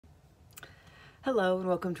Hello and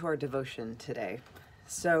welcome to our devotion today.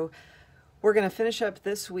 So, we're going to finish up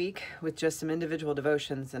this week with just some individual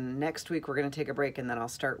devotions, and next week we're going to take a break and then I'll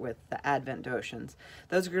start with the Advent devotions.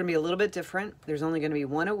 Those are going to be a little bit different. There's only going to be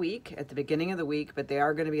one a week at the beginning of the week, but they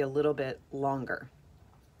are going to be a little bit longer.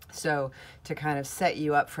 So, to kind of set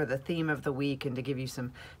you up for the theme of the week and to give you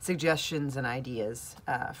some suggestions and ideas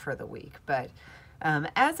for the week. But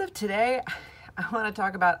as of today, I want to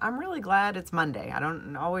talk about, I'm really glad it's Monday. I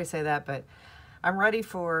don't always say that, but I'm ready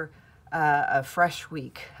for a fresh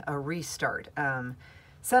week, a restart.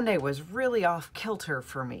 Sunday was really off kilter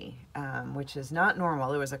for me, which is not normal.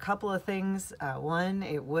 There was a couple of things. One,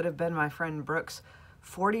 it would have been my friend Brooke's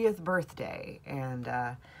 40th birthday, and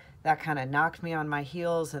that kind of knocked me on my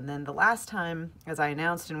heels. And then the last time, as I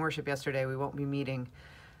announced in worship yesterday, we won't be meeting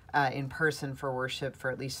in person for worship for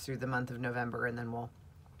at least through the month of November, and then we'll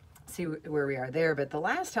see where we are there. But the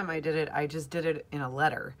last time I did it, I just did it in a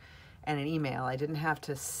letter and an email. I didn't have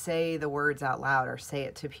to say the words out loud or say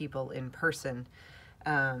it to people in person.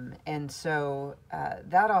 And so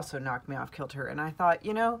that also knocked me off kilter. And I thought,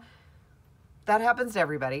 that happens to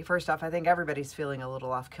everybody. First off, I think everybody's feeling a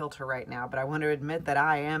little off kilter right now, but I want to admit that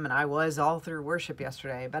I am, and I was all through worship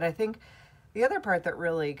yesterday. But I think the other part that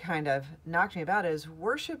really kind of knocked me about is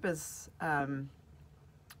worship is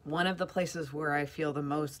one of the places where I feel the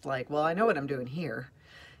most like, well, I know what I'm doing here.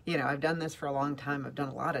 I've done this for a long time. I've done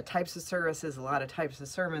a lot of types of services, a lot of types of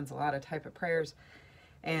sermons, a lot of type of prayers,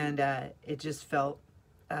 and it just felt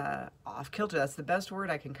off kilter. That's the best word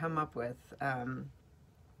I can come up with.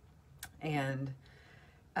 And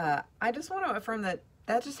I just want to affirm that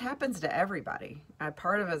just happens to everybody.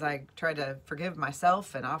 Part of it is I try to forgive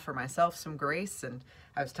myself and offer myself some grace. And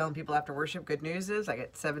I was telling people after worship, good news is I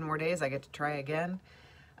get 7 more days. I get to try again.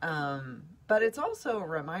 But it's also a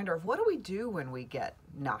reminder of what do we do when we get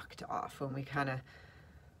knocked off, when we kind of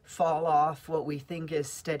fall off what we think is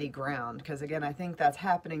steady ground. Because again, I think that's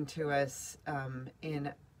happening to us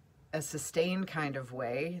in a sustained kind of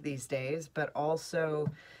way these days, but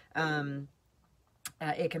also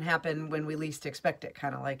it can happen when we least expect it,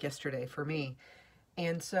 kind of like yesterday for me.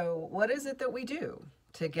 And so what is it that we do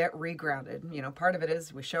to get regrounded? Part of it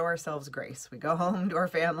is we show ourselves grace. We go home to our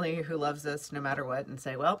family who loves us no matter what and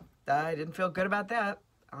say, well, I didn't feel good about that.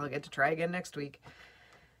 I'll get to try again next week.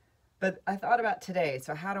 But I thought about today.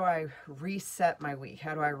 So how do I reset my week?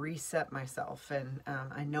 How do I reset myself? And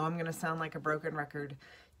I know I'm going to sound like a broken record.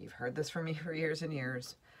 You've heard this from me for years and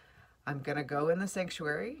years. I'm going to go in the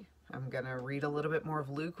sanctuary. I'm going to read a little bit more of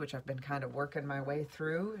Luke, which I've been kind of working my way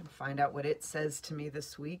through, and find out what it says to me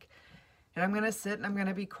this week. And I'm going to sit and I'm going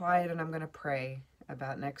to be quiet and I'm going to pray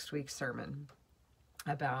about next week's sermon,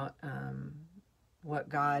 about what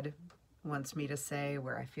God wants me to say,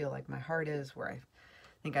 where I feel like my heart is, where I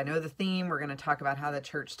think I know the theme. We're going to talk about how the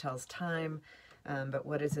church tells time, but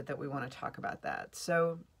what is it that we want to talk about that?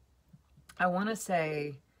 So I want to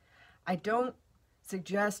say I don't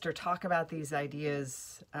suggest or talk about these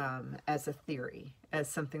ideas as a theory, as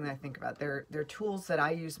something that I think about. They're tools that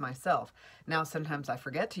I use myself. Now, sometimes I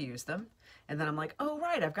forget to use them, and then I'm like, oh,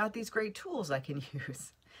 right, I've got these great tools I can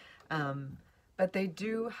use. But they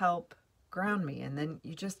do help ground me, and then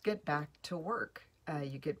you just get back to work.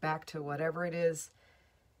 You get back to whatever it is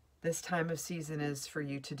this time of season is for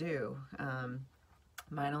you to do.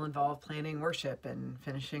 Mine will involve planning worship and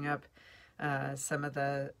finishing up some of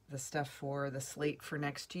the stuff for the slate for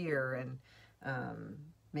next year, and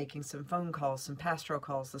making some phone calls, some pastoral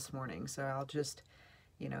calls this morning. So I'll just,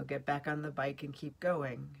 get back on the bike and keep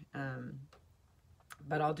going.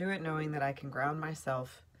 But I'll do it knowing that I can ground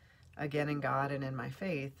myself again in God and in my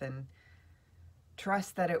faith, and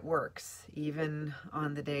trust that it works, even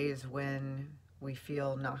on the days when we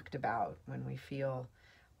feel knocked about, when we feel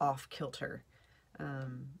off kilter.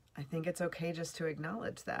 I think it's okay just to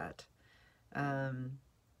acknowledge that. And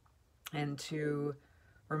to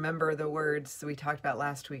remember the words we talked about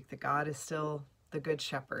last week, that God is still the good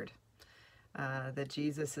shepherd, that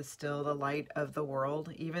Jesus is still the light of the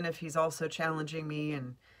world, even if he's also challenging me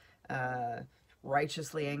and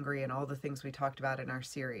righteously angry and all the things we talked about in our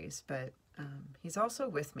series. But he's also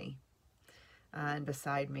with me and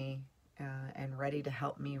beside me and ready to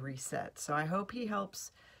help me reset. So I hope he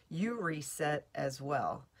helps you reset as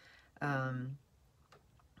well.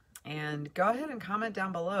 And go ahead and comment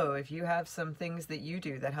down below if you have some things that you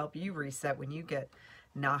do that help you reset when you get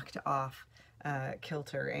knocked off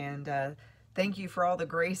kilter. And thank you for all the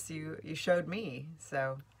grace you showed me.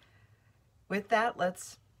 So with that,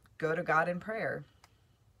 let's go to God in prayer.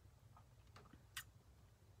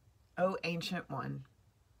 O Ancient One,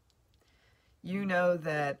 you know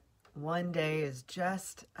that one day is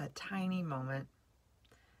just a tiny moment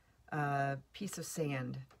a piece of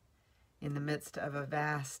sand in the midst of a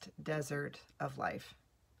vast desert of life.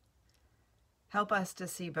 Help us to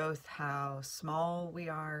see both how small we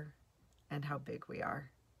are and how big we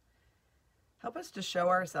are. Help us to show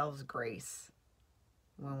ourselves grace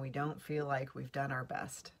when we don't feel like we've done our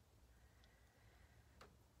best.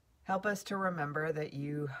 Help us to remember that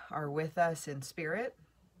you are with us in spirit,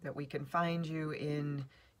 that we can find you in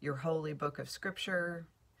your holy book of Scripture,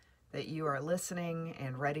 that you are listening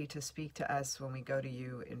and ready to speak to us when we go to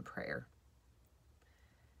you in prayer.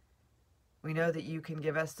 We know that you can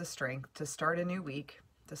give us the strength to start a new week,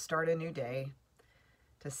 to start a new day,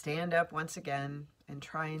 to stand up once again and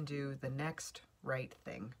try and do the next right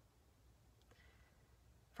thing.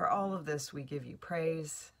 For all of this, we give you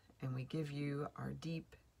praise and we give you our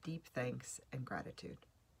deep, deep thanks and gratitude.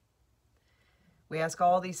 We ask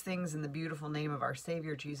all these things in the beautiful name of our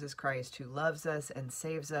Savior, Jesus Christ, who loves us and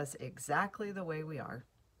saves us exactly the way we are.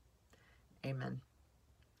 Amen.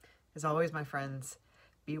 As always, my friends,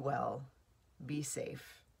 be well, be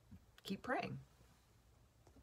safe, keep praying.